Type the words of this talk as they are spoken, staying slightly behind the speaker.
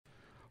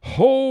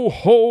Ho,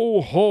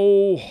 ho,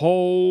 ho,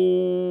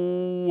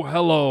 ho,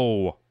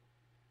 hello.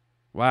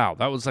 Wow,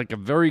 that was like a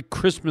very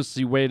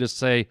Christmassy way to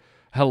say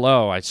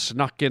hello. I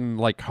snuck in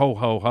like ho,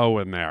 ho, ho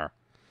in there.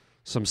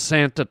 Some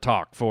Santa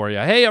talk for you.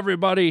 Hey,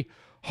 everybody,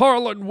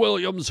 Harlan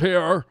Williams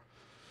here.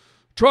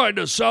 Trying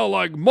to sound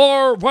like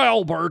Marv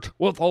Albert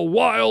with the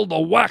wild, the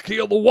wacky,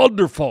 and the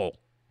wonderful.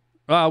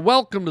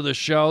 Welcome to the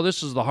show.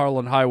 This is the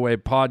Harlan Highway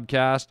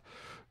Podcast.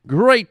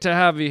 Great to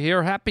have you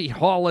here. Happy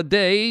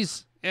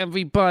holidays,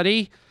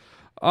 everybody.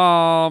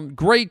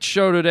 Great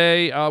show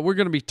today. We're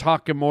going to be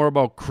talking more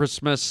about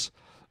Christmas.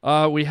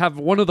 We have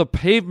one of the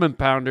Pavement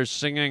Pounders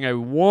singing a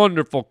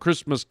wonderful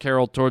Christmas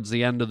carol towards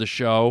the end of the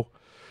show.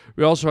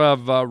 We also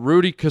have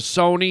Rudy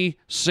Cassoni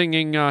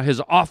singing his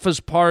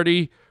Office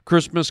Party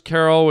Christmas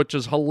carol, which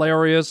is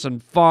hilarious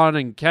and fun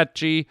and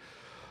catchy.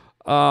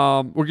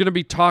 We're going to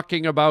be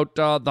talking about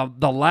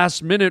the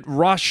last-minute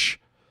rush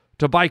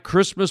to buy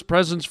Christmas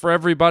presents for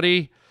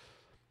everybody,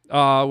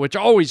 which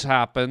always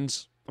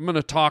happens. I'm going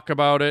to talk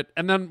about it.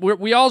 And then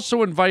we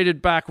also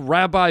invited back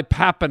Rabbi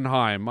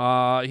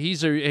Pappenheim.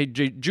 He's a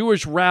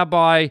Jewish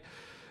rabbi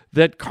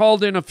that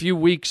called in a few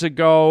weeks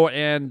ago,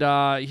 and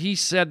he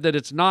said that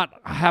it's not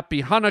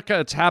Happy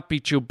Hanukkah, it's Happy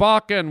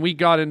Chewbacca, and we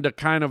got into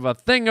kind of a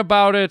thing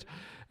about it,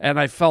 and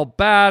I felt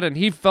bad, and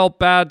he felt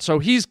bad, so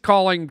he's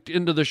calling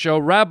into the show.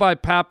 Rabbi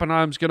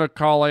Pappenheim's going to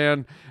call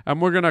in,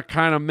 and we're going to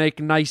kind of make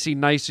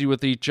nicey-nicey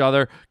with each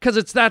other, because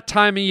it's that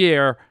time of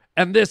year.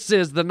 And this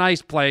is the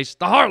nice place,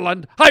 the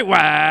Harlan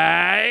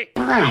Highway.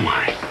 Where am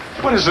I?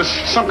 What is this,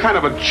 some kind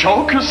of a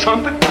joke or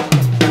something?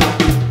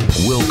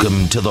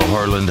 Welcome to the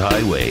Harlan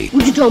Highway.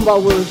 What you talking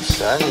about, Willis?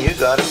 Son, you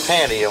got a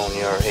panty on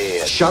your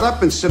head. Shut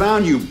up and sit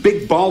down, you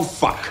big bald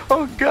fuck.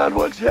 Oh, God,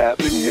 what's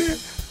happening here?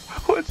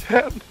 What's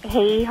happening?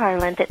 Hey,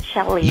 Harlan, it's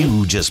Shelley.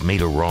 You just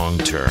made a wrong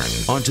turn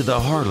onto the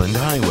Harlan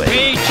Highway.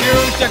 We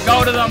choose to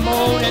go to the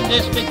moon in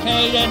this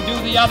decade and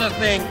do the other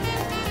thing.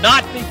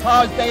 Not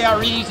because they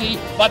are easy,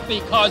 but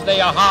because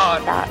they are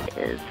hard. That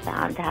is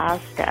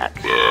fantastic.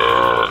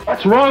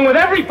 What's wrong with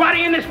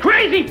everybody in this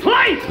crazy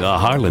place? The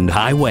Harlan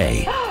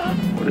Highway.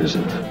 What is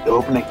it? The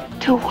opening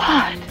To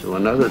what? to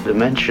another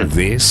dimension.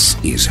 This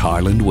is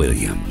Harlan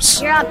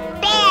Williams. You're a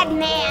bad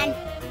man.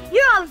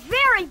 You're a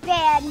very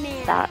bad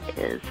man. That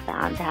is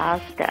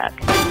fantastic.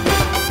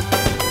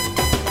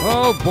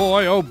 Oh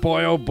boy, oh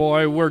boy, oh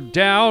boy. We're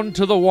down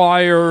to the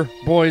wire,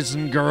 boys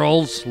and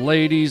girls,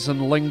 ladies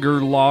and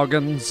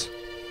linger-loggins,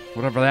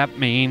 whatever that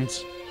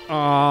means.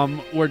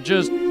 We're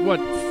just,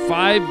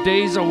 5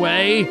 days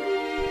away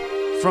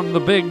from the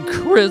big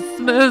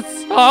Christmas?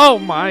 Oh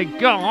my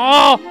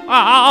God!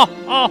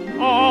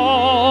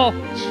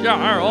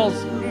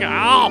 Charles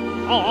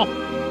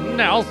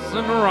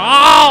Nelson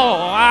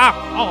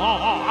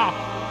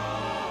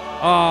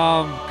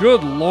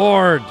good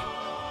Lord.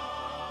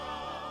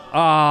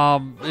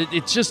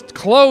 It's just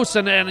close,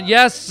 and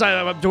yes,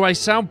 do I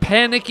sound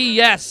panicky?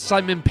 Yes,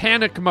 I'm in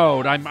panic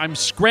mode. I'm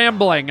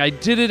scrambling. I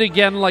did it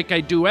again like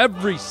I do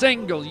every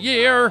single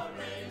year.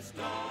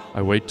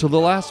 I wait till the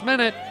last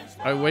minute.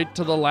 I wait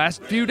till the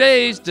last few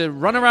days to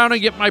run around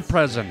and get my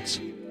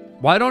presents.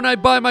 Why don't I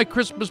buy my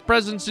Christmas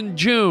presents in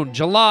June,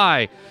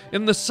 July,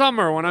 in the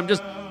summer when I'm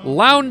just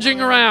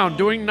lounging around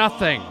doing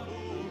nothing?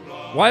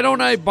 Why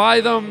don't I buy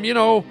them,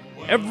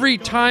 every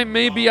time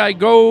maybe I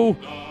go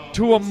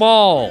to a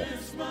mall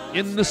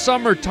in the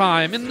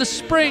summertime, in the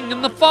spring,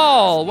 in the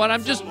fall, when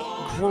I'm just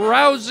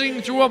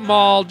browsing through a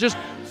mall, just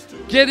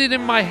get it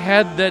in my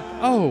head that,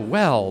 oh,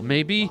 well,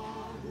 maybe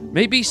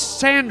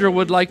Sandra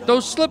would like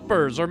those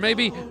slippers, or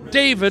maybe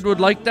David would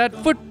like that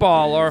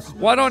football, or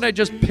why don't I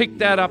just pick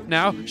that up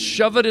now,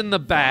 shove it in the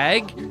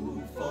bag,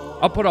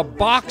 I'll put a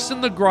box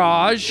in the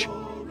garage,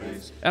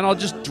 and I'll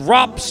just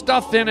drop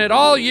stuff in it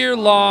all year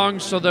long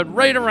so that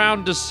right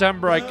around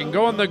December I can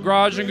go in the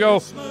garage and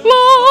go, la!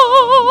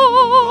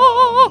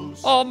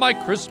 All my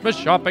Christmas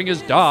shopping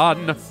is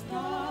done.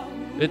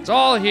 It's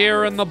all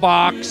here in the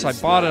box. I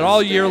bought it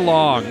all year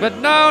long. But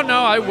no,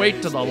 I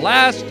wait till the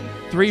last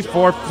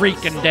 3-4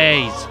 freaking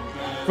days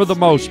for the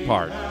most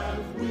part.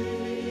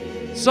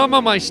 Some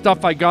of my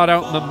stuff I got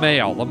out in the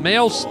mail. The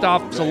mail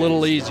stuff's a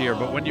little easier,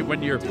 but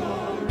when you're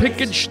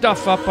picking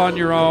stuff up on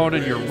your own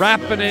and you're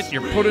wrapping it,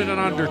 you're putting it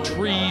under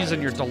trees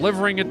and you're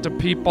delivering it to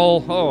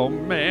people. Oh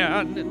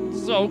man,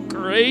 it's so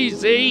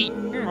crazy.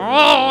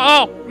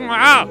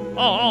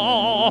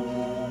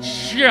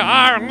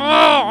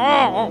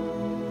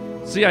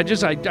 See, I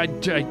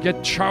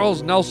get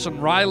Charles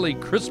Nelson Riley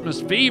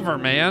Christmas fever,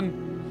 man.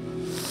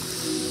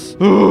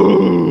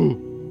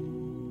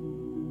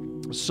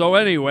 So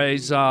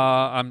anyways,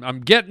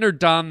 I'm getting her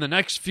done the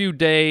next few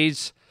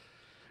days.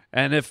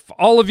 And if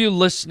all of you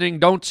listening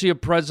don't see a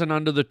present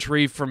under the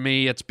tree for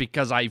me, it's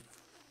because I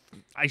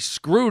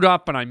screwed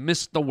up and I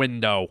missed the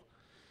window.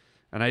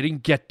 And I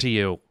didn't get to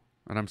you.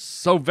 And I'm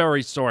so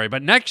very sorry.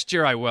 But next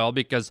year I will,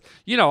 because,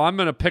 I'm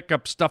going to pick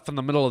up stuff in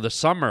the middle of the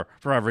summer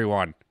for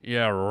everyone.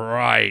 Yeah,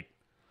 right.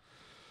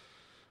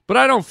 But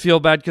I don't feel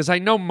bad because I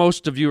know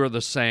most of you are the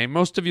same.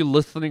 Most of you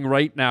listening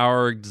right now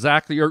are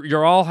exactly,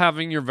 you're all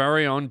having your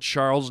very own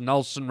Charles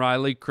Nelson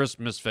Riley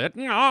Christmas fit.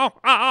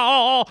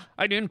 Oh,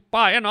 I didn't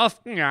buy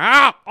enough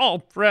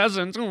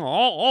presents.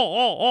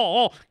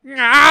 God.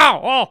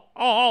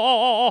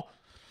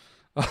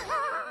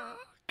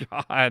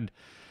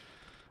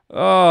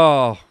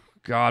 Oh,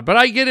 God. But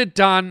I get it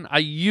done. I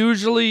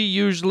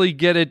usually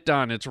get it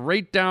done. It's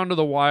right down to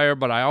the wire,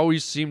 but I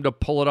always seem to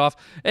pull it off.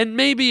 And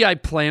maybe I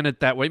plan it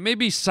that way.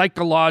 Maybe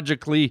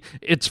psychologically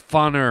it's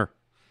funner.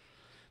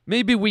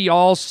 Maybe we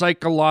all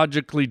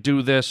psychologically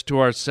do this to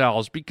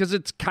ourselves because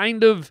it's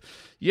kind of,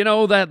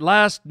 that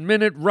last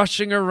minute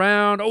rushing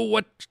around. Oh,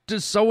 what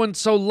does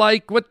so-and-so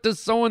like? What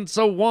does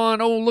so-and-so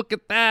want? Oh, look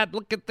at that.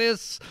 Look at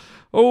this.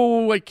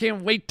 Oh, I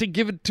can't wait to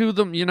give it to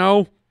them,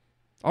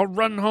 I'll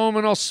run home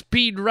and I'll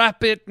speed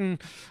wrap it and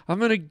I'm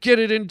going to get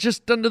it in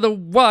just under the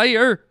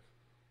wire.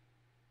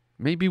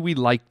 Maybe we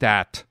like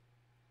that.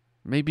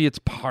 Maybe it's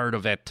part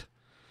of it.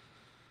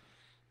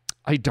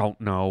 I don't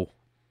know.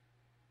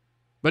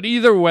 But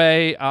either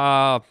way,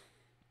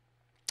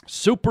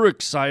 super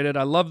excited.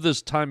 I love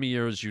this time of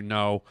year, as you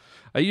know.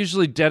 I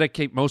usually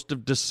dedicate most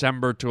of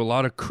December to a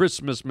lot of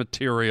Christmas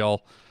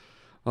material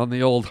on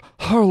the old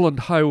Harland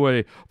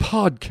Highway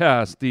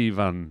podcast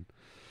even.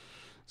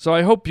 So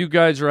I hope you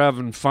guys are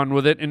having fun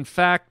with it. In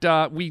fact,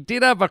 we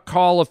did have a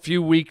call a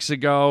few weeks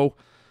ago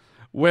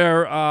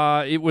where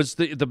it was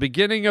the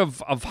beginning of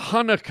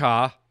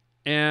Hanukkah,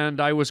 and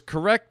I was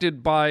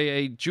corrected by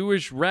a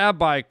Jewish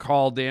rabbi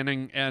called in,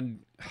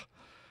 and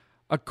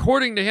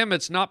according to him,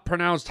 it's not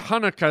pronounced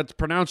Hanukkah, it's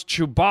pronounced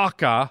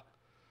Chewbacca,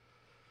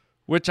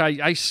 which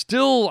I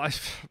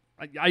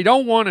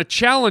don't want to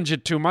challenge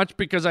it too much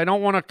because I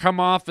don't want to come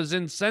off as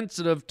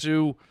insensitive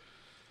to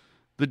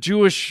the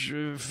Jewish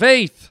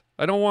faith.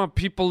 I don't want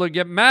people to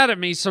get mad at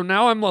me, so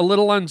now I'm a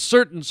little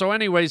uncertain. So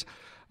anyways,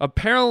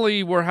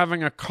 apparently we're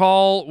having a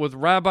call with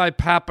Rabbi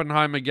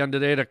Pappenheim again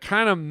today to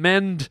kind of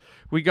mend.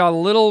 We got a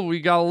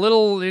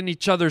little in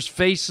each other's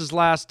faces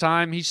last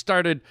time. He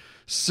started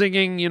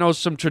singing,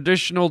 some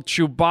traditional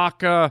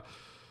Chewbacca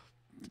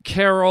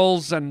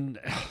carols, and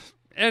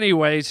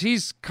anyways,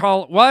 he's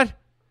what?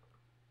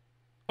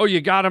 Oh,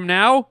 you got him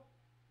now?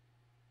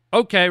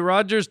 Okay,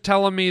 Roger's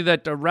telling me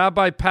that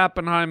Rabbi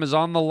Pappenheim is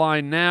on the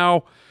line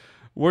now.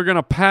 We're going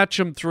to patch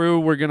him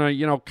through. We're going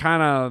to,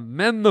 kind of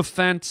mend the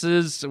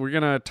fences. We're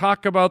going to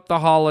talk about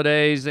the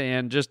holidays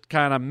and just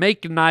kind of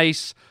make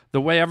nice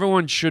the way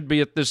everyone should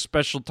be at this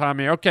special time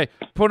of year. Okay,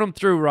 put him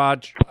through,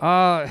 Raj.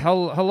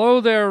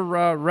 Hello there,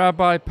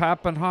 Rabbi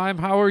Pappenheim.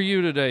 How are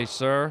you today,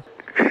 sir?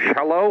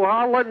 Hello,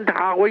 Holland.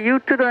 How are you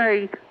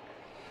today?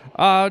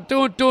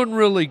 Doing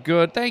really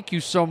good. Thank you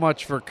so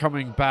much for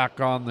coming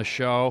back on the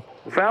show.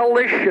 Well,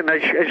 listen,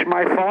 as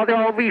my father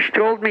always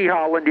told me,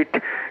 Holland, it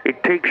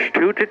takes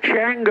two to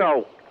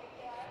tango.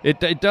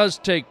 It does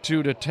take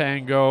two to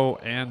tango,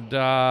 and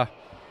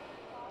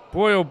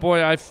boy, oh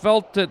boy, I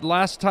felt that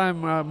last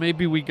time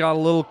maybe we got a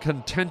little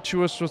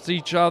contentious with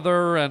each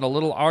other and a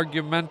little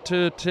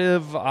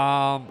argumentative.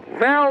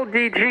 Well,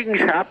 these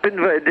things happen.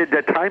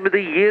 The time of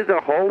the year,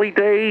 the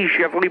holidays,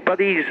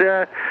 everybody's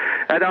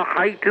at a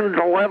heightened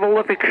level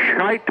of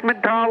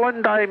excitement,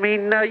 Holland. I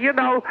mean,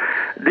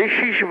 this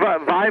is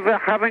why we're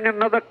having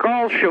another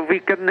call so we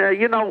can,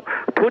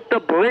 put the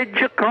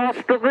bridge across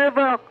the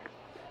river.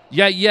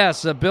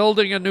 Yes,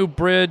 building a new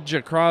bridge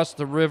across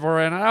the river,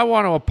 and I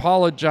want to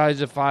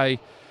apologize if I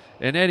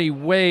in any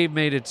way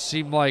made it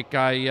seem like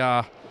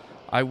I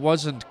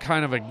wasn't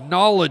kind of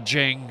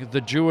acknowledging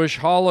the Jewish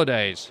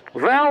holidays.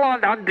 Well,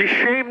 on the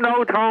same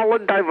note,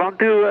 Holland, I want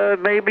to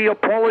maybe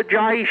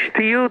apologize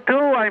to you, too.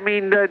 I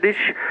mean, this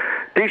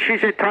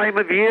is a time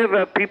of year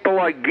where people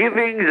are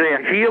giving,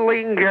 they're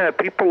healing,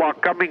 people are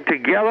coming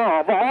together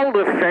of all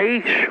the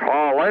faiths,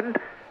 Holland.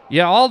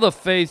 Yeah, all the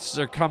faiths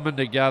are coming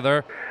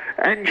together.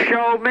 And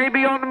so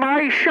maybe on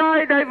my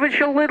side I was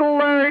a little,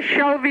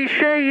 shall we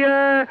say,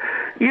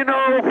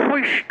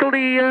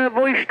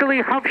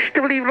 voistily,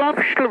 huffstily,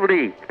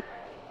 ruffstily.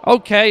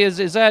 Okay,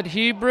 is that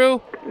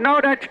Hebrew?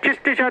 No, that's just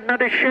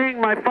another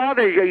saying my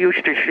father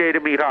used to say to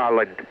me,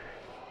 Holland.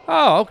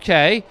 Oh,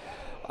 okay.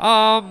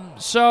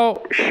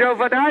 So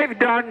what I've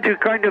done to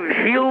kind of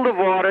heal the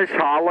waters,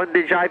 Holland,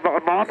 is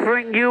I'm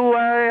offering you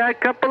a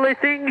couple of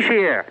things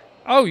here.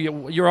 Oh,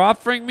 you're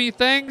offering me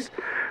things?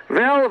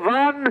 Well,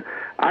 one,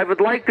 I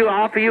would like to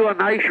offer you a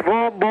nice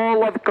warm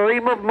bowl of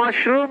cream of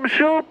mushroom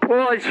soup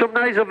or some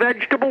nice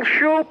vegetable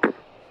soup.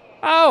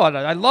 Oh,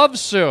 I love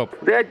soup.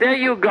 There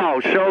you go.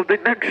 So the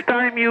next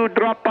time you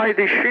drop by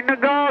the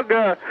synagogue,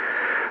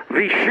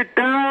 we sit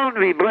down,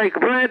 we break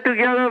bread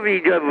together,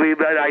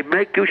 I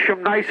make you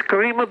some nice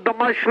cream of the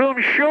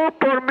mushroom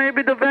soup or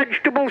maybe the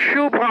vegetable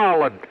soup,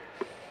 Holland.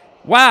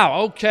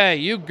 Wow, okay,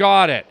 you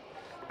got it.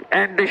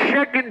 And the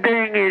second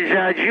thing is,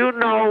 as you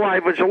know, I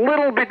was a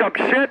little bit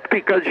upset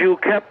because you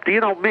kept,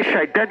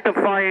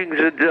 misidentifying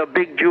the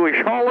big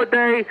Jewish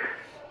holiday.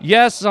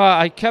 Yes,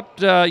 I kept,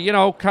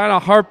 kind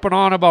of harping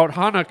on about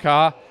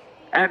Hanukkah.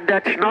 And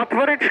that's not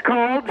what it's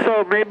called,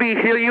 so maybe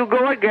here you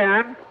go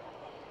again.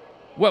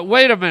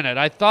 Wait a minute.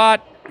 I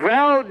thought...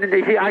 Well,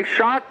 I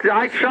shot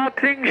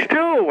things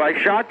too. I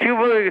shot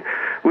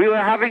we were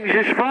having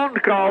this phone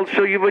call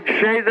so you would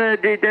say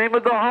the name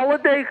of the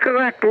holiday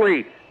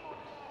correctly.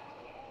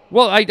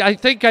 Well, I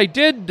think I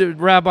did,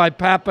 Rabbi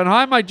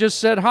Pappenheim. I just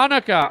said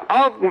Hanukkah.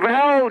 Oh,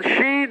 well,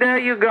 see, there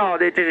you go.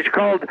 It's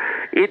called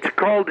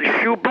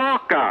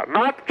Chewbacca,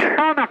 not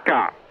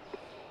Hanukkah.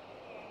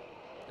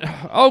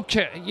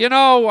 Okay, you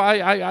know,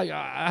 Well,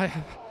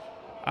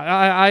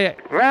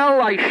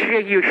 I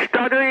see you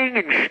stuttering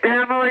and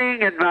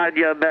stammering, and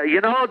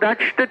you know,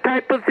 that's the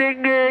type of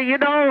thing.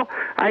 I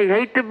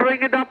hate to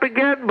bring it up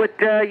again, but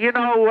that's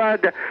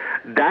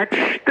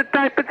the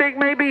type of thing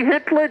maybe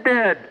Hitler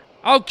did.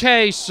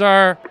 Okay,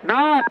 sir.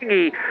 No,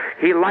 he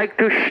liked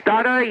to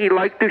stutter, he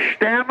liked to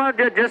stammer,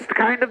 just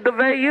kind of the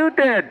way you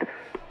did.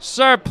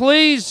 Sir,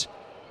 please,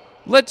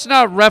 let's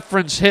not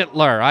reference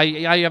Hitler. I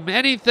am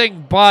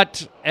anything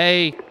but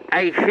a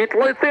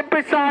Hitler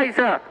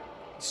sympathizer.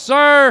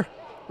 Sir,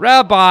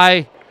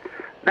 Rabbi.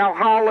 Now,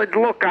 Holland,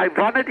 look,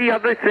 one of the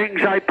other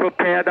things I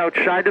prepared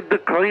outside of the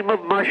cream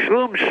of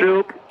mushroom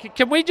soup.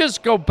 Can we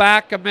just go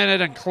back a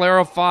minute and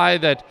clarify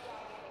that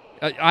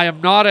I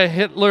am not a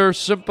Hitler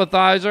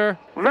sympathizer?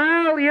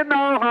 Well,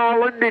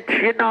 Holland,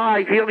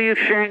 I hear you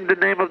saying the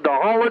name of the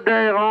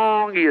holiday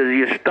wrong.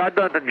 You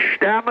stuttered and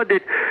stammered.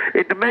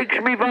 It makes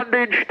me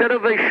wonder, instead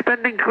of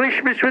spending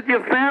Christmas with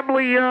your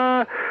family,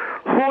 who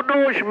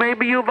knows,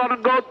 maybe you want to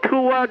go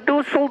to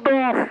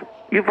Dusseldorf.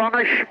 You want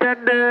to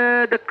spend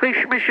the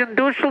Christmas in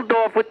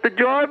Dusseldorf with the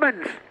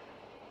Germans.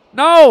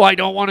 No, I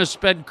don't want to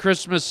spend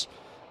Christmas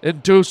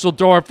in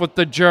Dusseldorf with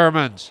the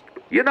Germans.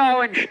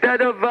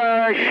 Instead of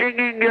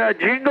singing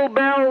jingle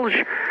bells,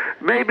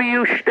 maybe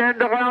you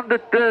stand around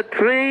at the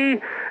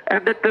tree,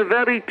 and at the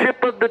very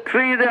tip of the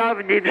tree,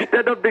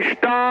 instead of the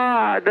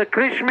star, the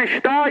Christmas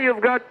star,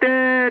 you've got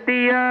the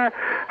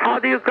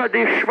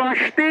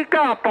swastika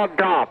up on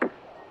top.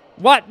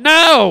 What?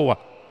 No!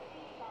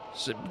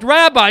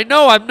 Rabbi,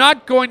 no, I'm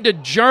not going to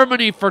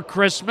Germany for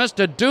Christmas,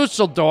 to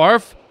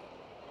Dusseldorf,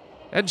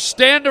 and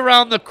stand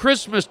around the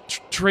Christmas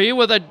tree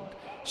with a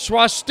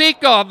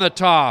swastika on the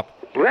top.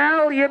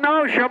 Well,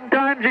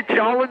 sometimes it's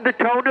all in the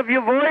tone of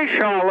your voice,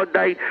 Holland.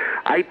 I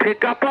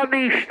pick up on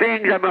these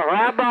things. I'm a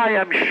rabbi.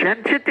 I'm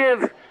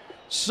sensitive.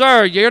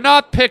 Sir, you're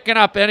not picking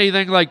up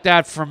anything like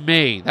that from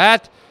me.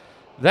 This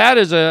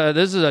is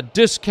a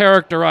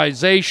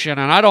discharacterization,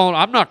 and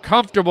I'm not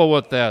comfortable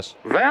with this.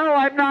 Well,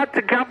 I'm not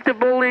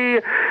comfortable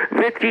with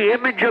the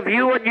image of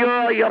you and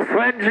your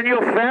friends and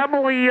your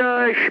family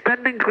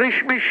spending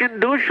Christmas in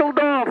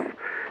Dusseldorf,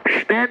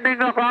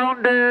 standing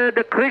around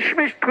the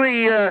Christmas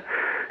tree,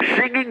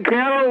 singing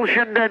carols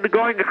and then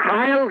going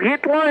Heil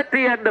Hitler at the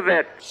end of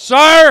it.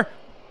 Sir,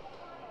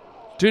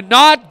 do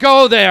not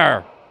go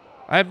there.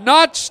 I'm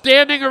not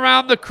standing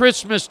around the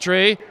Christmas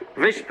tree.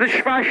 With the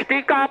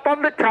swastika up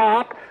on the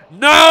top.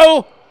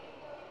 No!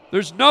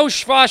 There's no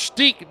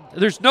swastika.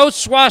 There's no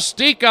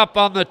swastika up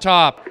on the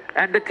top.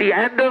 And at the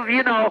end of,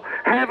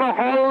 have a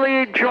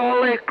holy,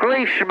 jolly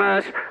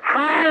Christmas.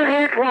 Heil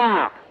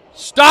Hitler!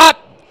 Stop!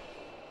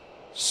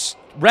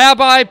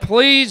 Rabbi,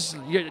 please.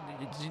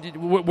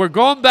 We're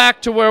going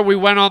back to where we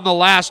went on the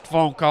last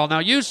phone call. Now,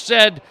 you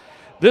said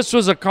this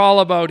was a call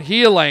about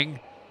healing,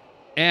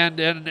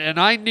 and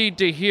I need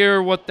to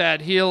hear what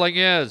that healing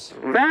is.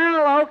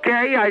 Well,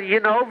 okay,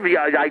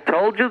 I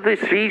told you the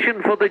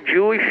season for the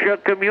Jewish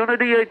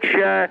community, it's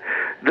the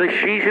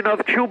season of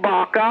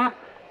Chewbacca.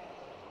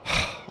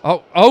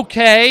 Oh,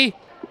 okay.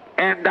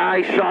 And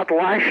I thought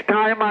last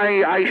time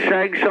I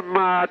sang some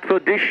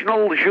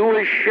traditional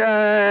Jewish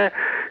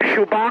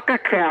Chewbacca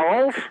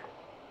carols.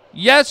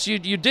 Yes,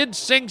 you did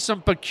sing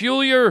some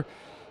peculiar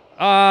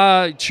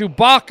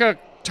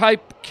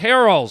Chewbacca-type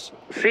carols.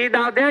 See,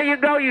 now there you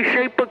go. You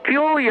say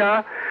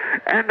peculiar,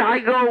 and I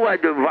go,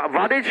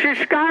 what is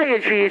this guy?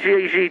 Is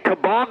he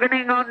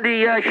tobogganing on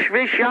the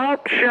Swiss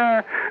Alps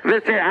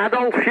with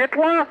Adolf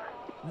Hitler?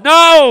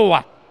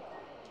 No!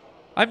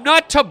 I'm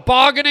not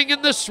tobogganing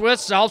in the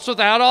Swiss Alps with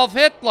Adolf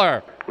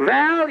Hitler.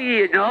 Well,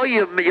 you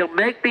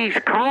make these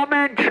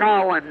comments,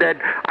 Holland, and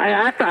I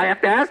have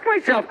to ask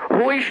myself,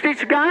 who is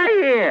this guy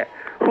here?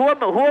 Who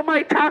am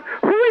I talking?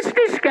 Who is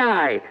this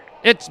guy?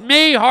 It's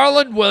me,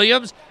 Harlan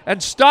Williams,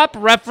 and stop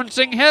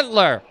referencing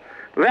Hitler.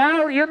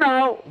 Well,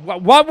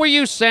 What were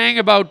you saying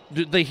about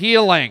the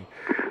healing?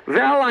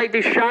 Well, I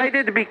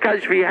decided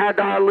because we had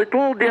our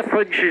little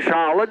differences,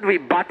 Holland, we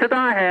butted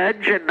our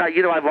heads, and,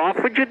 I've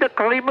offered you the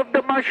cream of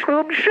the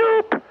mushroom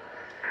soup.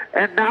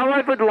 And now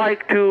I would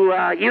like to,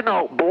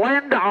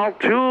 blend our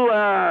two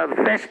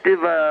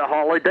festive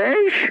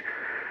holidays.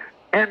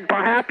 And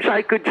perhaps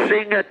I could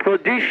sing a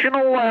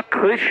traditional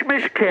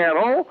Christmas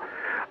carol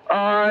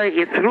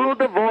through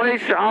the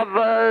voice of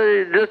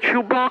the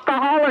Chewbacca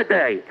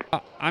holiday.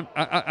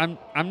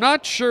 I'm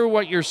not sure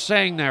what you're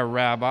saying there,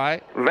 Rabbi.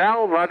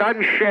 Well, what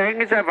I'm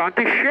saying is I want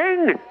to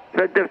sing.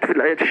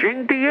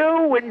 Sing to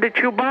you in the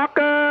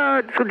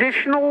Chewbacca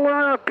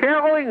traditional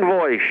caroling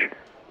voice.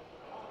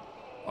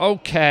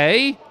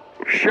 Okay.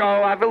 So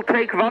I will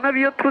take one of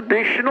your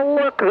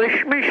traditional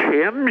Christmas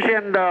hymns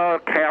and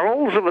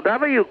carols or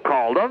whatever you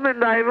call them,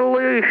 and I will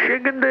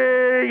sing in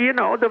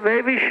the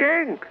way we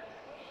sing.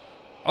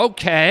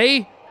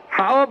 Okay.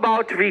 How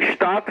about we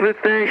start with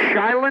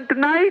Silent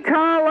Night,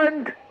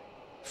 Harland?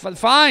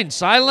 Fine,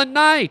 Silent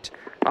Night.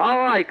 All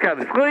right,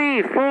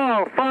 3,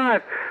 4,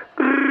 5.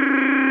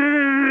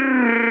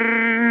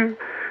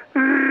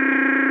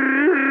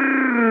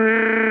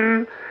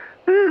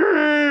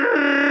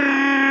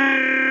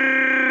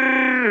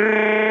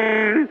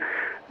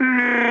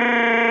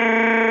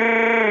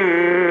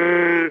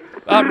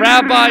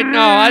 Rabbi,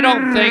 no, I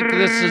don't think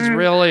this is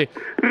really...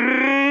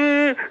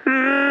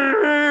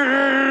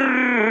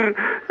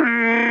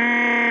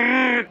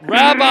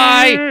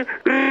 Rabbi!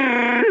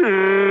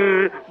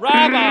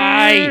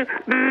 Rabbi!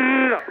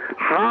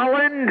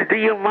 Holland, do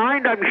you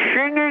mind? I'm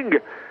singing.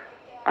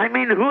 I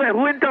mean, who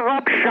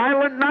interrupts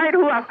Silent Night?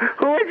 Who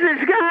is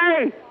this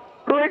guy?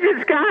 Who is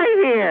this guy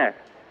here?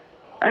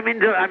 I'm in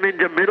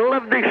the middle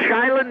of the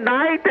Silent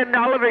Night, and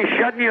all of a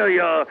sudden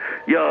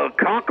you're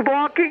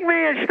cock-blocking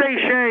me, as they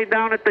say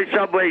down at the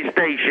subway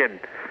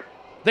station.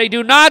 They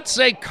do not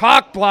say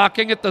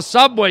cock-blocking at the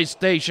subway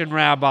station,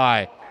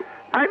 Rabbi.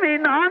 I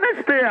mean,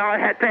 honestly,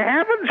 to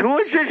heavens, who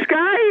is this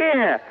guy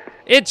here?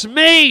 It's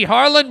me,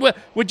 Harlan.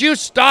 Would you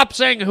stop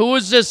saying, who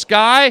is this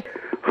guy?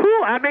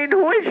 Who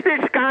is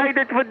this guy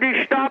that would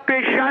stop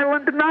a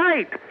Silent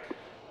Night?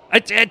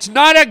 It's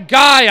not a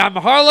guy. I'm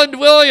Harlan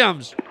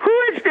Williams.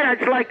 Who is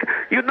that? Like,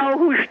 you know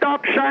who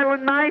stopped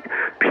Silent Night?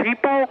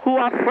 People who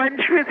are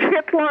friends with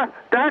Hitler.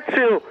 That's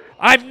who.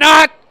 I'm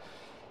not.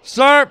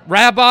 Sir,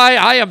 Rabbi,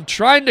 I am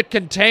trying to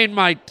contain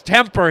my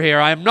temper here.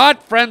 I am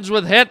not friends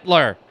with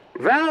Hitler.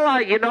 Well,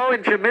 in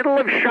the middle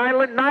of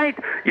Silent Night,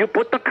 you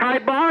put the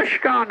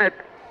kibosh on it.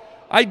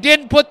 I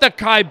didn't put the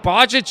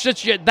kibosh. It's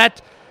just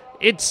that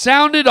it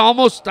sounded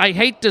almost, I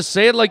hate to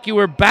say it, like you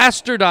were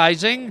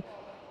bastardizing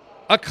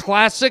a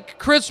classic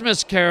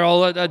Christmas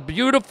carol, a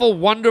beautiful,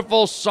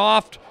 wonderful,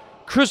 soft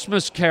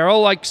Christmas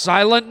carol like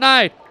Silent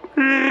Night.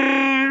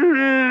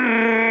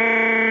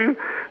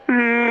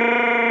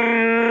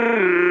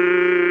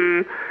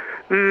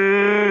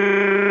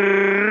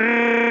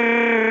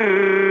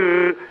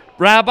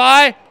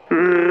 Rabbi?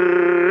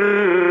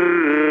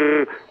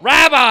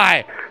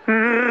 Rabbi!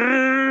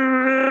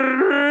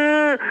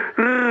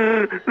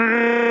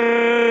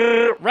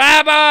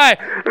 Rabbi!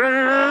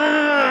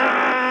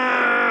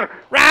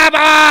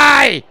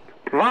 Rabbi!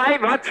 Why?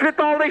 What's with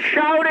all the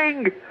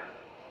shouting?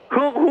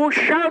 Who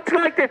shouts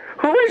like this?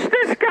 Who is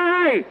this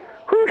guy?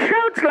 Who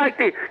shouts like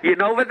this? You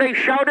know when they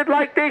shouted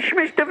like this,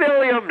 Mr.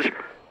 Williams?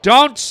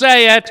 Don't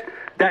say it.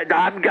 That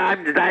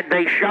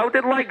they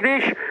shouted like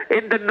this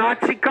in the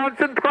Nazi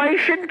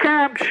concentration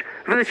camps,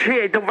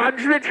 the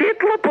ones that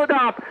Hitler put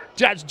up.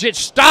 Just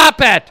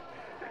stop it.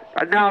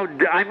 Now,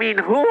 I mean,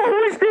 who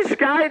is this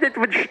guy that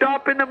would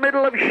stop in the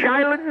middle of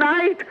Silent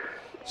Night?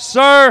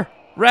 Sir,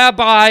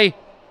 Rabbi.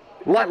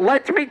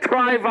 Let me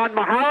try one.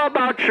 How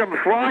about some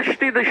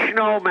Frosty the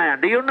Snowman?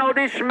 Do you know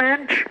this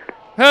mensch?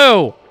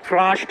 Who?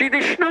 Frosty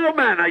the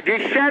Snowman. I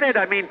just said it.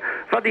 I mean,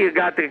 what do you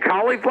got, the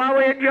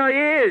cauliflower in your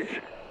ears?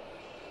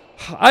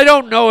 I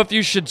don't know if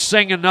you should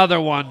sing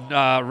another one,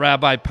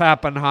 Rabbi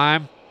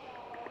Pappenheim.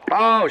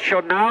 Oh,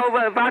 so now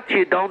what?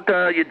 You don't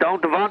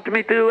want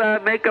me to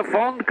make a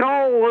phone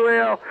call?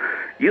 Well,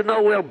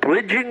 we're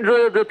bridging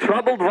the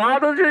troubled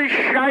waters, as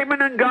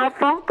Simon and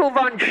Garfunkel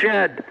once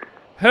said.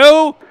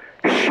 Who?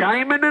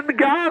 Simon and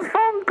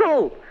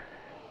Garfunkel.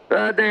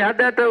 They had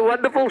that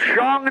wonderful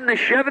song in the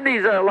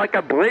 70s, like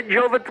a bridge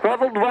over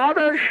troubled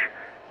waters.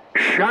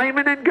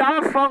 Simon and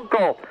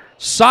Garfunkel.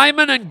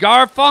 Simon and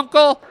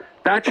Garfunkel?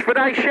 That's what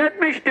I said,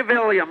 Mr.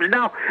 Williams.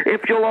 Now,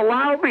 if you'll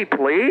allow me,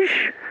 please,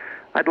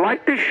 I'd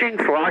like to sing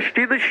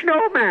Frosty the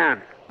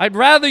Snowman. I'd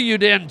rather you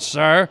didn't,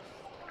 sir.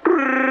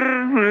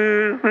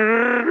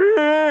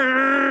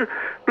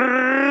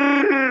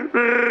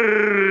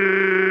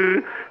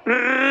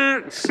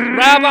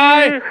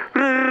 Rabbi?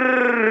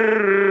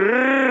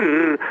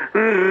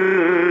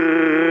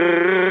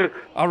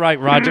 All right,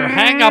 Roger,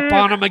 hang up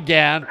on him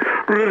again.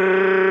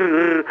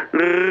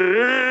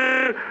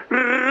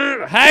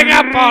 Hang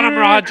up on him,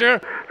 Roger.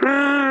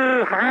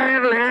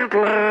 Heil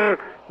Hitler.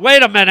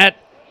 Wait a minute.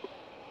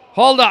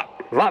 Hold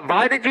up.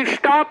 Why did you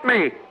stop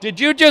me? Did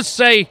you just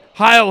say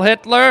Heil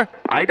Hitler?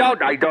 I don't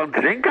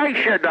think I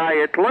said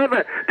Heil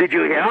Hitler. Did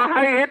you hear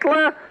Heil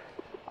Hitler?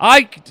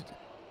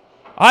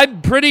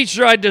 I'm pretty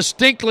sure I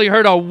distinctly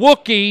heard a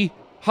Wookiee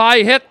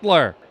Heil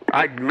Hitler.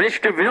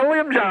 Mr.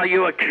 Williams, are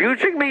you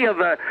accusing me of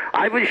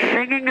I was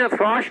singing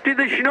Frosty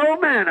the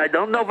Snowman. I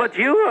don't know what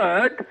you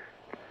heard.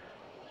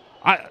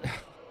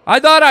 I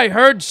thought I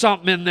heard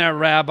something in there,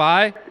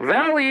 Rabbi.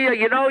 Well,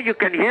 you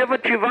can hear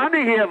what you want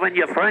to hear when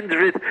you're friends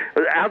with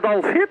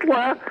Adolf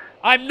Hitler.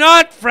 I'm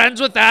not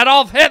friends with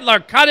Adolf Hitler.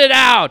 Cut it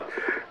out.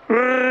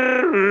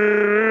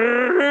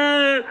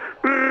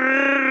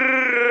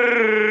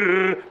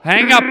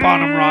 Hang up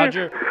on him,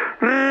 Roger.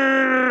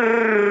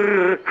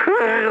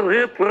 Heil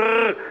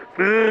Hitler.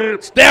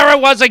 There it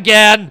was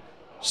again.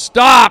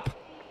 Stop.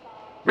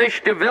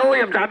 Mr.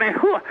 Williams, I mean,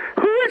 who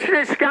is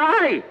this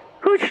guy?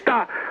 Who is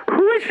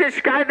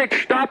this guy that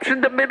stops in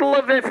the middle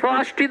of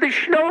Frosty the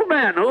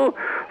Snowman?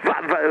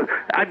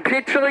 I'm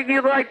picturing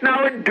you right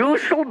now in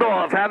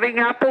Dusseldorf, having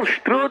apple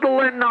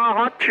strudel and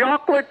hot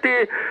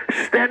chocolate,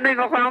 standing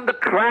around the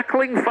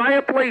crackling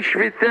fireplace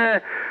with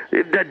the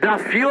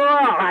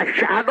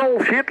Führer,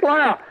 Adolf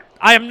Hitler.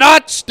 I am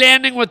not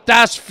standing with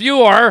Das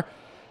Führer,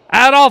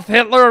 Adolf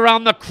Hitler,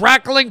 around the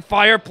crackling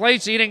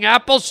fireplace eating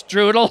apple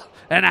strudel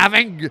and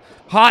having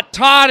hot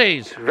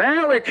toddies.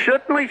 Well, it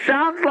certainly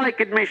sounds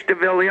like it, Mr.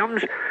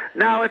 Williams.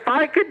 Now, if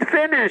I could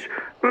finish...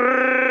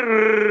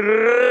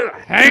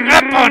 Hang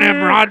up on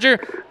him, Roger.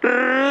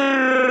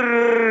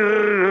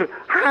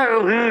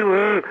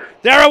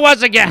 There it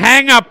was again.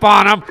 Hang up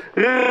on him.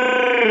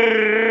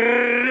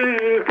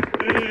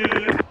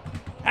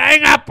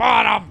 Hang up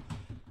on him.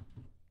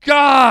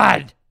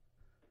 God.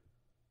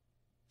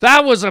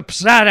 That was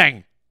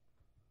upsetting.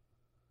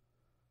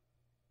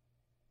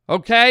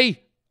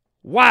 Okay?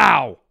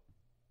 Wow.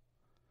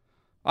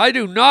 I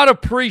do not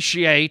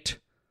appreciate,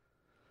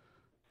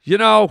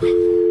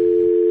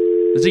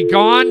 is he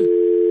gone?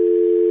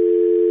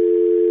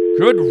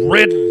 Good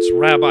riddance,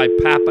 Rabbi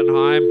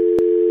Pappenheim.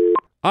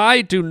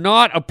 I do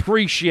not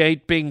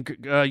appreciate being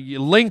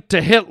linked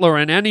to Hitler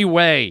in any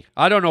way.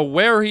 I don't know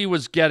where he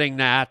was getting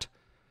that.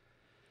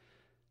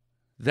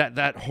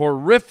 That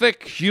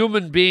horrific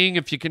human being,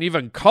 if you can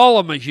even call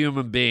him a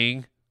human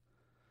being,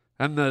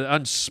 and the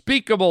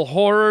unspeakable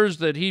horrors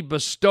that he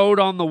bestowed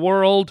on the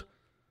world,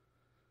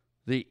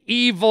 the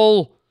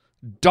evil,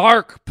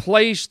 dark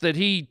place that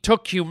he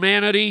took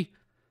humanity.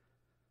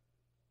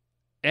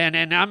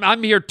 And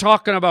I'm here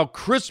talking about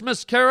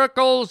Christmas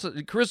carols,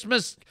 and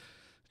Happy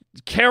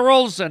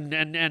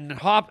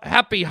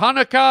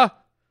Hanukkah,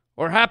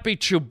 or Happy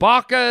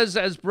Chewbacca,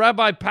 as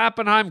Rabbi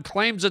Pappenheim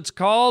claims it's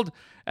called,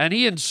 and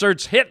he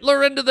inserts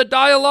Hitler into the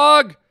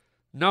dialogue?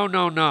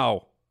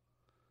 No.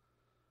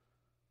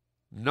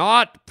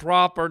 Not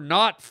proper,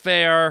 not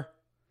fair,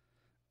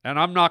 and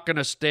I'm not going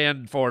to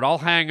stand for it. I'll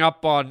hang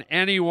up on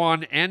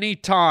anyone,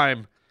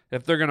 anytime,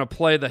 if they're going to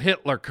play the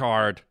Hitler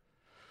card.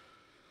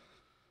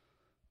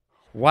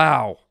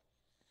 Wow.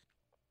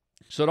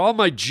 So to all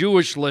my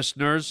Jewish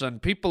listeners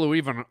and people who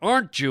even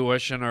aren't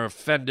Jewish and are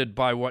offended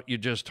by what you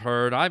just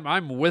heard,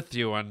 I'm with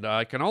you, and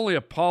I can only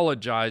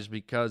apologize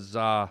because,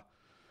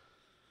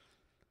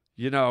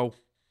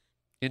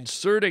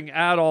 inserting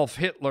Adolf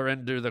Hitler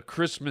into the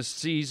Christmas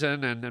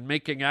season and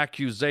making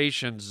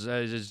accusations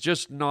is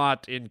just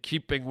not in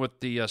keeping with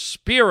the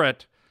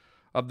spirit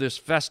of this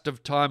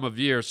festive time of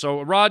year.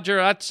 So, Roger,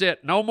 that's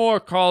it. No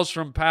more calls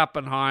from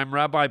Pappenheim,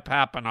 Rabbi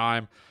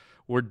Pappenheim.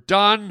 We're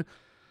done.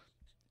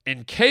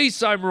 In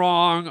case I'm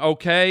wrong,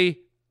 okay,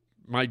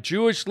 my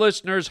Jewish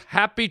listeners,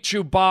 Happy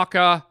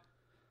Chewbacca,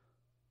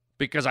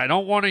 because I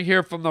don't want to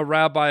hear from the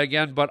rabbi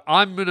again, but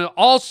I'm going to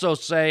also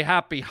say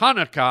Happy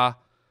Hanukkah,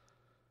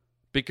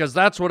 because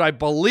that's what I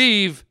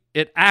believe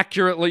it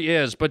accurately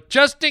is. But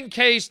just in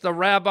case the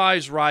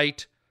rabbi's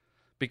right,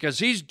 because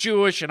he's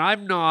Jewish and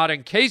I'm not,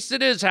 in case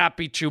it is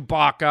Happy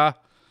Chewbacca,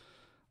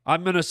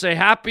 I'm going to say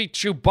Happy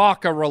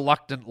Chewbacca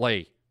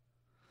reluctantly.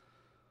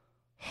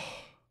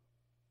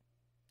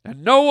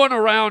 And no one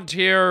around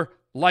here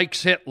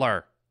likes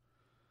Hitler.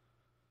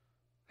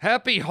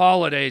 Happy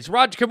holidays.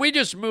 Roger, can we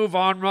just move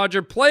on,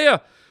 Roger? Play a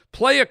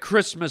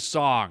Christmas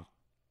song.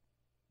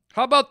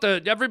 How about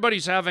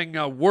everybody's having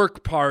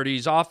work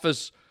parties,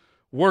 office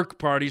work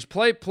parties.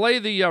 Play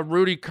the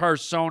Rudy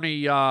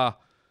Carsoni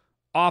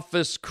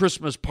office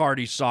Christmas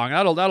party song.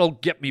 That'll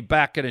get me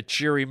back in a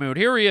cheery mood.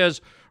 Here he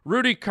is,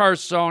 Rudy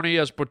Carsoni,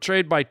 as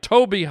portrayed by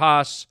Toby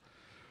Huss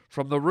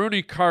from the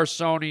Rudy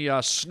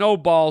Carsoni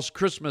Snowballs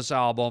Christmas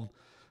album.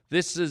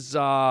 This is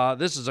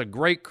a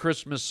great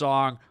Christmas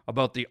song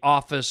about the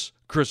office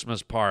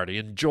Christmas party.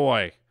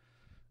 Enjoy.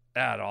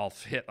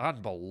 Adolf Hitler.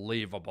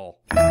 Unbelievable.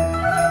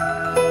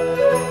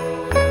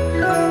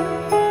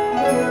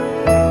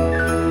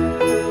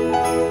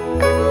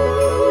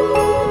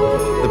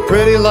 The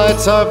pretty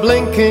lights are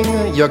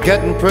blinking, you're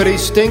getting pretty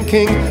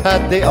stinking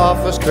at the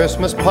office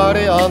Christmas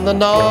party on the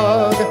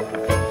nog.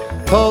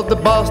 Told the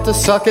boss to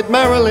suck it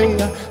merrily,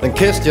 then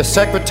kissed you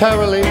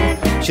secretarily.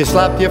 She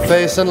slapped your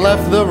face and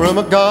left the room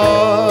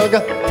agog.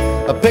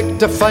 I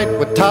picked a fight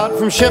with Todd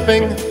from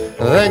shipping,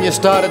 then you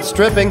started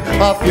stripping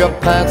off your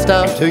pants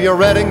down to your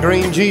red and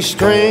green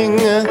G-string.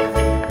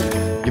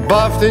 You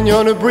barfed in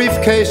your new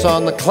briefcase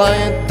on the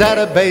client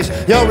database.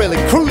 You're really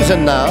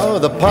cruising now,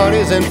 the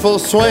party's in full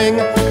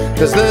swing,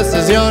 'cause this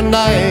is your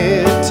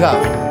night.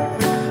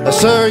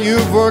 Sir,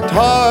 you've worked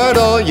hard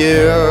all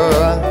year.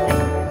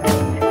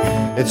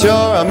 It's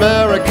your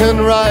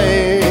American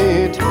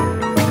right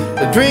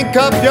to drink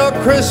up your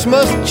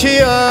Christmas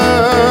cheer.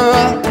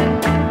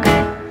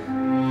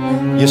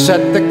 You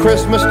set the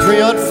Christmas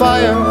tree on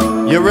fire.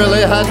 You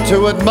really had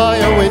to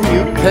admire when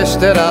you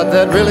pissed it out.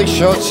 That really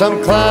showed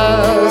some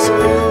class.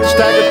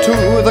 Staggered to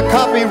the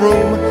copy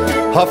room,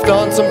 puffed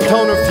on some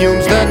toner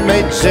fumes, then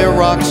made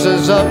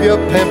Xeroxes of your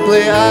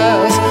pimply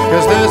ass.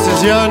 'Cause this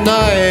is your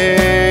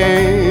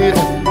night.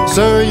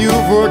 Sir,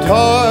 you've worked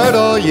hard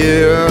all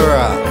year.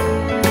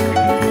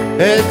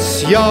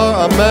 It's your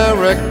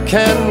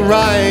American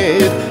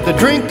right to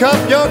drink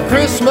up your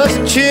Christmas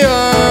cheer.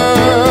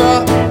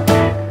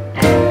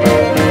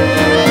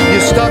 You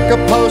stuck a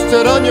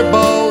post-it on your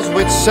balls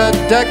which said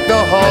deck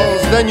the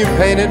halls. Then you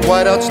painted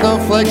white-out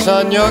snowflakes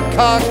on your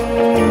cock.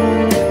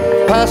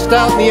 Passed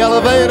out in the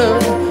elevator,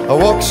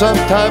 awoke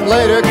sometime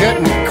later,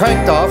 getting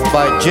cranked off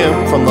by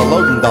Jim from the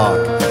loading dock.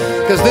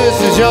 'Cause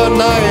this is your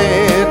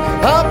night.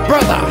 Ah,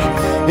 brother,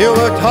 you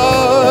worked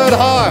hard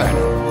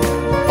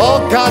all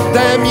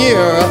goddamn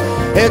year.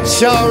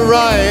 It's your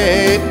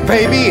right,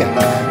 baby,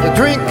 to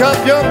drink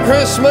up your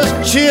Christmas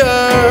cheer.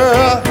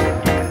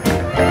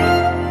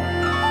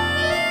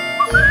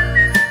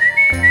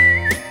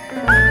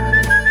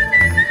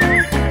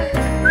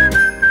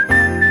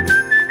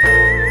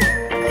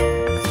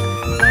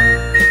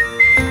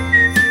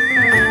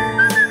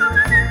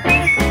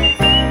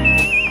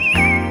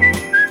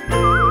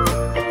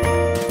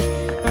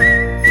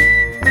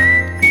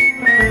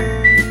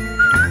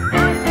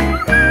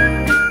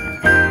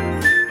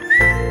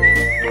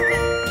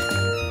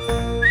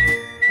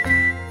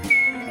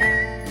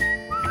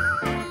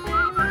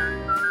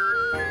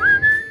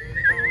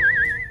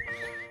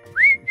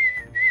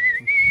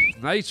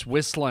 Nice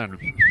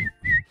whistling.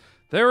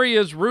 There he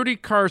is, Rudy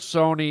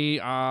Carsoni.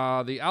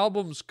 The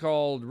album's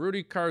called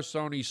Rudy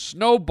Carsoni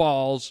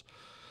Snowballs.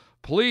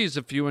 Please,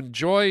 if you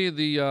enjoy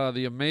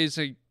the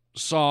amazing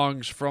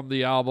songs from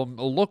the album,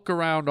 look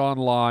around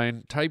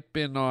online. Type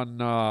in on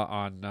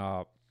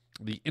the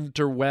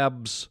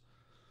interwebs,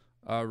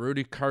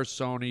 Rudy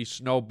Carsoni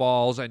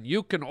Snowballs, and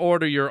you can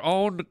order your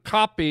own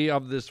copy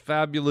of this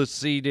fabulous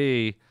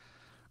CD.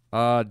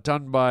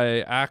 Done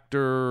by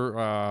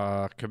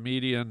actor,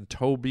 comedian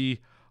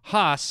Toby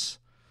Haas.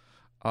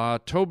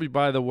 Toby,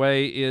 by the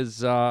way,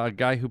 is a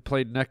guy who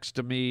played next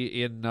to me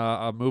in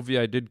a movie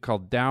I did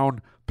called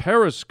Down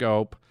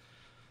Periscope.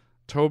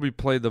 Toby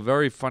played the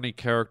very funny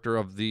character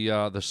of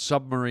the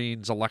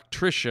submarine's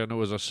electrician. It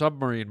was a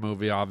submarine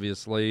movie,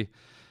 obviously,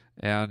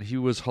 and he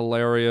was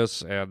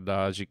hilarious. And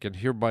as you can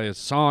hear by his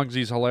songs,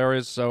 he's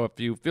hilarious. So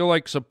if you feel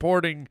like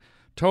supporting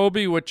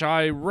Toby, which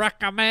I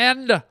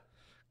recommend,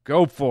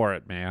 go for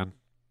it, man.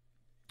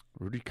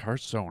 Rudy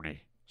Carsoni,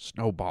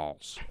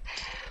 Snowballs.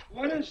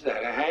 What is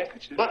that, a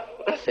handkerchief?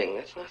 Nothing,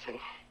 that's nothing.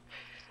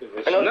 If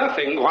it's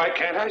nothing, why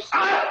can't I see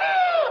it?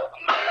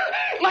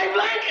 My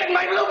blanket,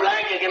 my blue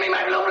blanket, give me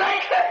my blue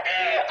blanket.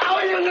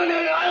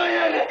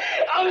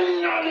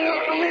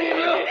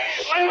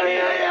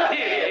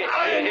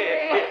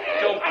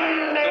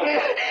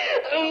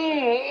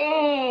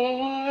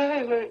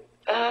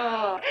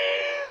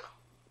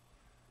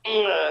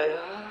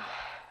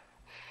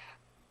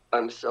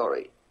 I'm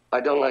sorry. I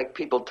don't like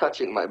people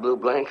touching my blue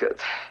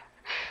blanket.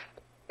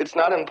 It's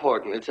not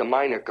important. It's a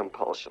minor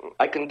compulsion.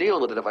 I can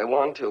deal with it if I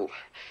want to.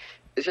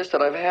 It's just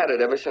that I've had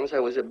it ever since I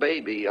was a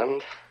baby,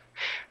 and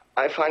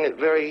I find it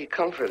very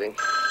comforting.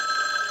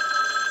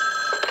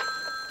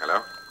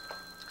 Hello?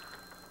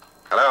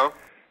 Hello?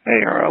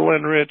 Hey,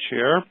 Harlan, Rich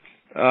here.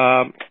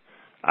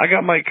 I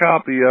got my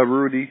copy of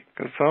Rudy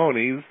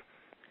Carsoni's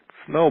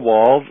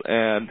Snowballs,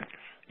 and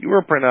you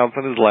were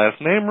pronouncing his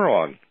last name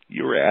wrong.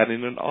 You were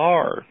adding an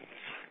R.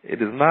 It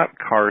is not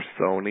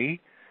Carsoni.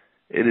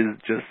 It is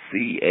just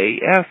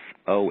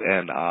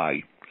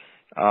Casoni.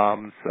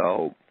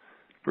 So,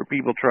 for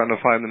people trying to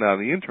find it on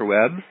the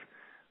interwebs,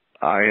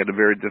 I had a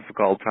very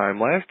difficult time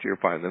last year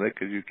finding it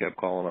because you kept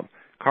calling him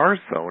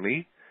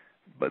Carsoni,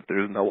 but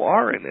there's no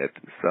R in it.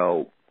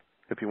 So,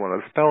 if you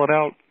want to spell it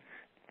out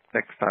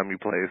next time you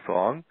play a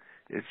song,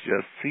 it's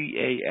just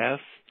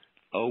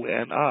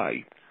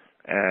Casoni.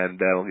 And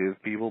that'll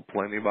give people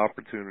plenty of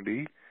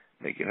opportunity,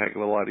 make it a heck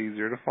of a lot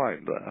easier to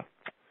find.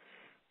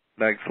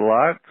 Thanks a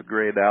lot. It's a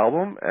great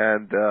album,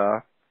 and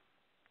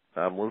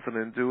I'm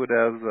listening to it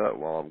as,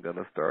 I'm going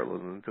to start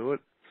listening to it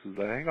as soon as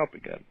I hang up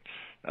again.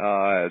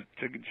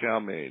 Chicken chow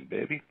mein,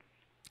 baby.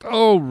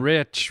 Oh,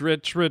 Rich.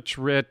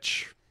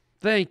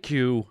 Thank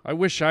you. I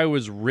wish I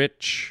was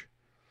rich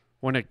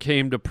when it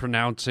came to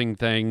pronouncing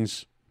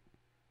things.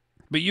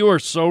 But you are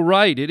so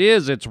right. It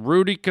is. It's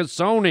Rudy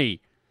Carsoni.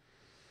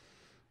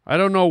 I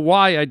don't know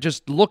why. I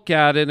just look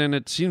at it and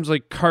it seems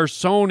like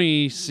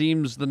Carsoni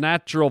seems the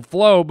natural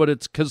flow, but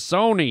it's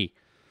Carsoni.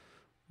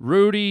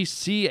 Rudy,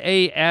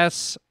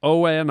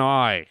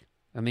 Casoni.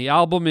 And the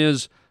album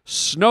is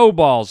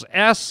Snowballs,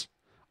 S''N''O.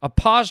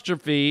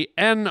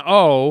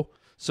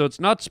 So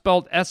it's not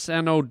spelled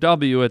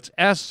S-N-O-W. It's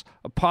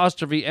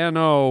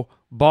S''N''O,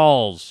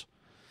 balls.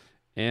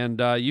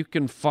 And you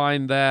can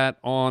find that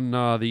on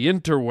the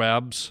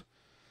interwebs.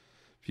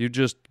 If you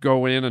just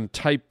go in and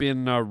type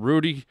in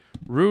Rudy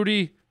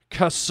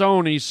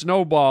Carsoni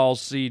Snowball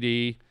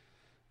CD,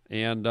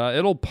 and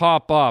it'll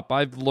pop up.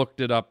 I've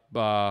looked it up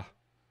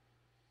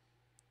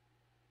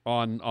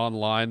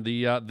online.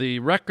 The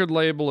record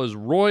label is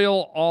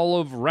Royal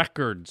Olive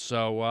Records.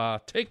 So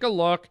take a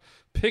look,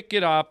 pick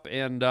it up,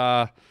 and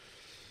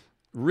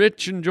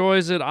Rich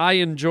enjoys it. I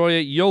enjoy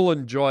it. You'll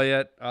enjoy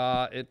it.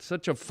 It's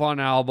such a fun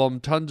album.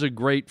 Tons of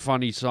great,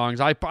 funny songs.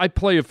 I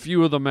play a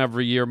few of them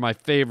every year, my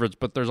favorites,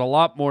 but there's a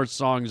lot more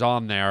songs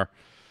on there.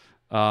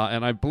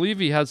 And I believe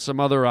he has some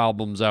other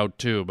albums out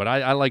too, but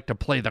I like to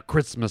play the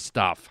Christmas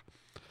stuff.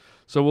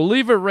 So we'll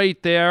leave it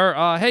right there.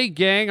 Hey,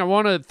 gang, I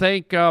want to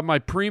thank my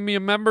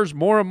premium members.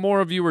 More and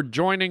more of you are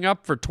joining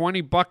up for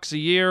 $20 a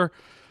year.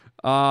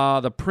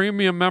 The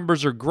premium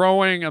members are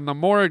growing, and the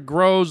more it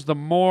grows, the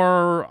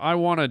more I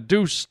want to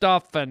do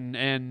stuff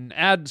and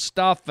add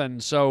stuff.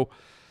 And so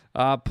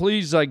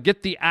please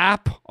get the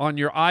app on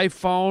your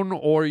iPhone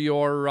or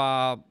your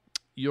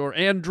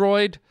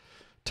Android.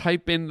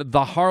 Type in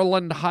the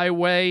Harland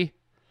Highway,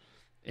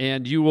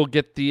 and you will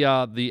get the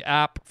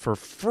app for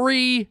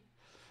free.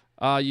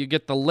 You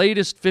get the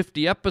latest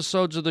 50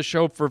 episodes of the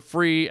show for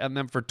free, and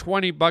then for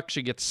 $20,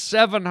 you get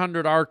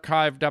 700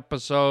 archived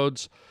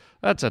episodes.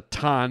 That's a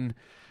ton.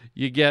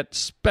 You get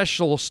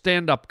special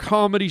stand-up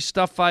comedy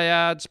stuff I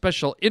add,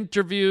 special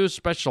interviews,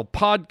 special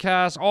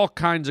podcasts, all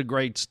kinds of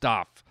great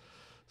stuff.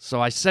 So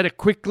I said it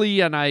quickly,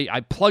 and I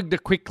plugged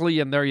it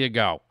quickly, and there you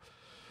go.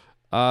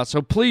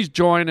 So please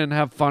join and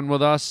have fun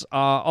with us.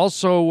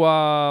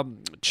 Also,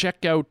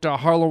 check out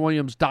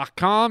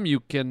harlandwilliams.com. You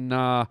can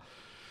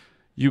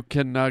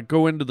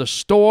go into the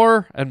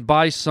store and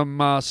buy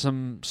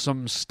some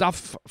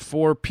stuff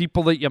for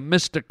people that you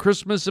missed at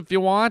Christmas if you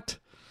want.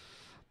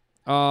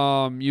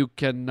 You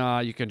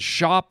can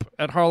shop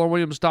at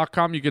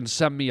harlandwilliams.com. You can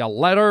send me a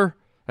letter,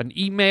 an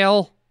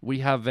email. We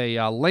have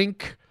a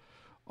link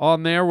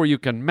on there where you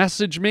can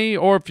message me,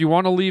 or if you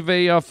want to leave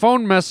a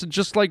phone message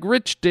just like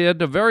Rich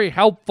did, a very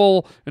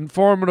helpful,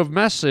 informative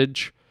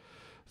message,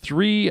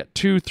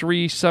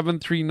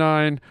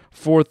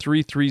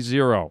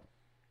 323-739-4330.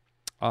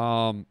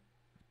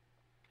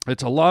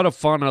 It's a lot of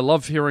fun. I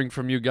love hearing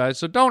from you guys,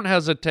 so don't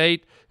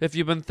hesitate. If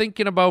you've been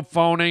thinking about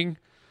phoning,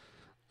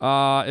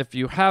 if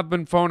you have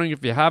been phoning,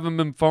 if you haven't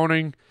been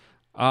phoning,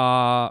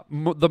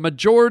 the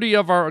majority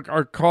of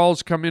our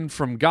calls come in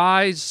from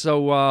guys,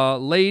 so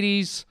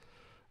ladies,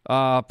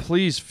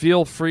 please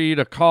feel free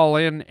to call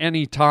in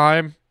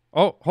anytime.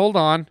 Oh, hold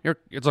on. Here,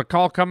 it's a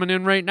call coming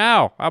in right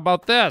now. How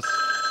about this?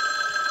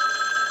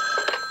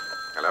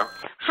 Hello?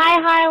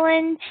 Hi,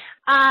 Harlan.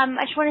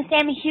 I just want to say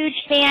I'm a huge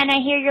fan.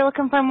 I hear you're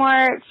looking for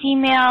more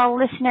female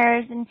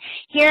listeners, and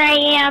here I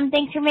am.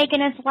 Thanks for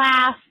making us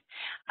laugh.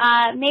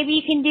 Maybe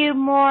you can do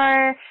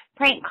more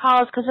prank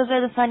calls because those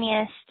are the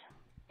funniest.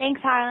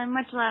 Thanks, Harlan.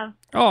 Much love.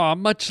 Oh,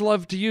 much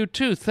love to you,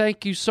 too.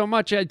 Thank you so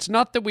much. It's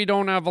not that we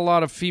don't have a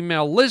lot of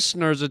female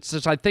listeners. It's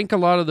just I think a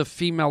lot of the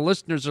female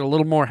listeners are a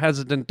little more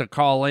hesitant to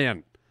call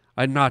in.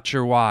 I'm not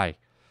sure why,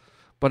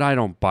 but I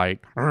don't bite.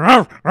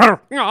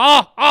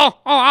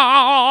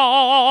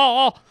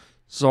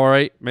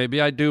 Sorry, maybe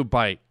I do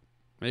bite.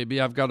 Maybe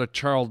I've got a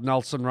Charles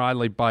Nelson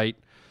Riley bite.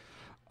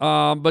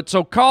 But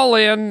so call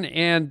in,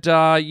 and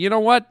you know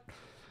what?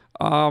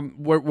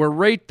 We're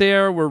right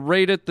there. We're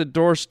right at the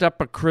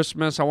doorstep of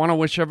Christmas. I want to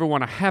wish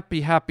everyone a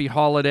happy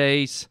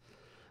holidays.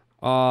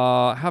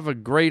 Have a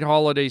great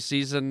holiday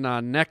season.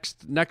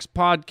 Next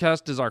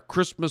podcast is our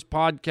Christmas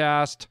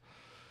podcast.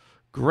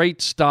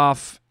 Great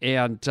stuff.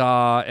 And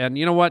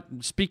you know what?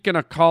 Speaking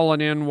of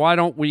calling in, why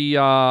don't we,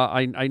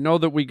 I know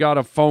that we got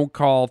a phone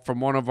call from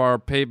one of our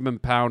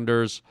pavement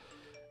pounders,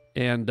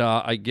 and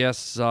I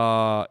guess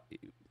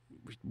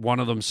one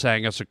of them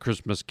sang us a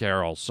Christmas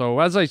carol. So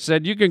as I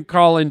said, you can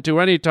call into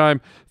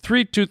anytime,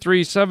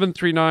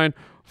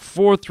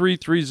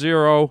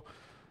 323-739-4330.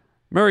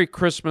 Merry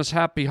Christmas,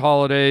 happy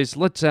holidays.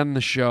 Let's end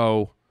the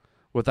show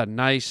with a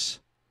nice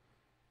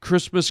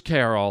Christmas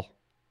carol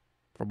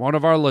from one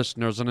of our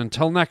listeners. And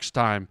until next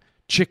time,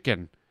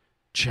 chicken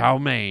chow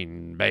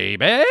mein,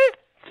 baby.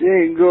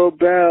 Jingle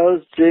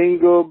bells,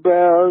 jingle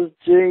bells,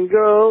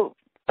 jingle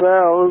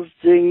bells,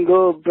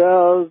 jingle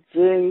bells,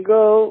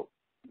 jingle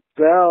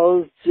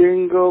bells,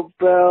 jingle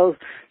bells,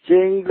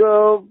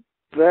 jingle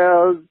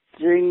bells,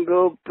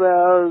 jingle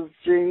bells,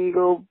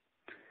 jingle.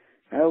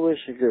 I wish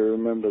I could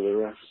remember the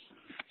rest.